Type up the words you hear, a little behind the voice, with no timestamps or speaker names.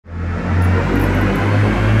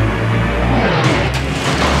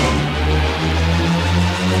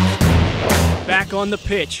on the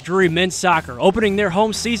pitch, Drury men's soccer, opening their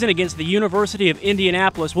home season against the University of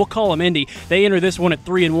Indianapolis. We'll call them Indy. They enter this one at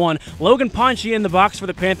 3-1. Logan Ponchia in the box for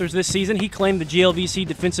the Panthers this season. He claimed the GLVC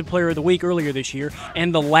Defensive Player of the Week earlier this year.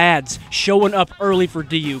 And the lads showing up early for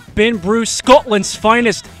DU. Ben Bruce, Scotland's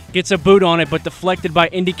finest, gets a boot on it, but deflected by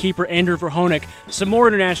Indy keeper Andrew Verhonek. Some more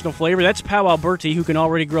international flavor. That's Pau Alberti, who can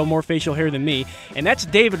already grow more facial hair than me. And that's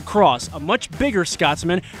David Cross, a much bigger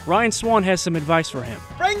Scotsman. Ryan Swan has some advice for him.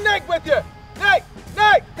 Bring Nick with you! Nick!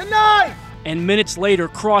 Nick! Tonight! And minutes later,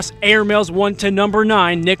 Cross airmails one to number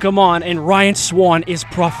 9, Nick Ammann, and Ryan Swan is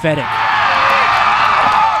prophetic.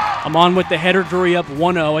 Ammann with the header, Drury up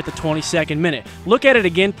 1-0 at the 22nd minute. Look at it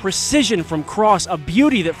again, precision from Cross, a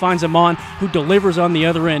beauty that finds Ammann, who delivers on the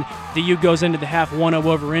other end. DU goes into the half 1-0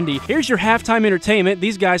 over Indy. Here's your halftime entertainment.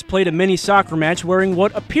 These guys played a mini soccer match wearing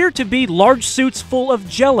what appeared to be large suits full of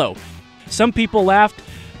jello. Some people laughed,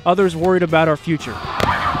 others worried about our future.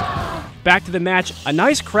 Back to the match, a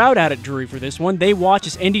nice crowd out at Drury for this one. They watch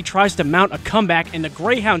as Indy tries to mount a comeback, and the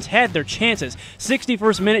Greyhounds had their chances.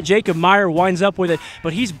 61st minute, Jacob Meyer winds up with it,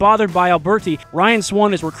 but he's bothered by Alberti. Ryan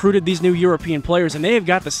Swan has recruited these new European players, and they have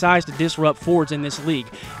got the size to disrupt forwards in this league.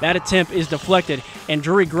 That attempt is deflected, and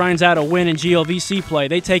Drury grinds out a win in GLVC play.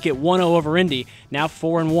 They take it 1-0 over Indy, now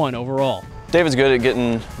 4-1 overall. David's good at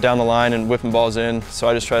getting down the line and whipping balls in, so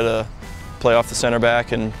I just try to play off the center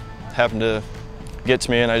back and happened to get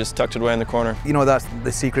to me, and I just tucked it away in the corner. You know, that's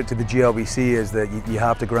the secret to the GLVC, is that you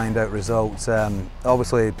have to grind out results.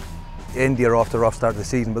 Obviously, Indy are off to a rough start to the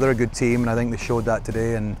season, but they're a good team, and I think they showed that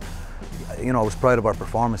today. And you know, I was proud of our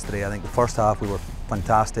performance today. I think the first half we were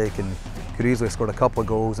fantastic and could easily have scored a couple of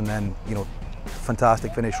goals, and then, you know,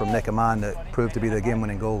 fantastic finish from Nick Ammann that proved to be the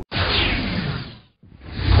game-winning goal.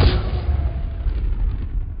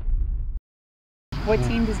 What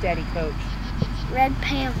team does Daddy coach? Red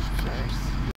Panthers.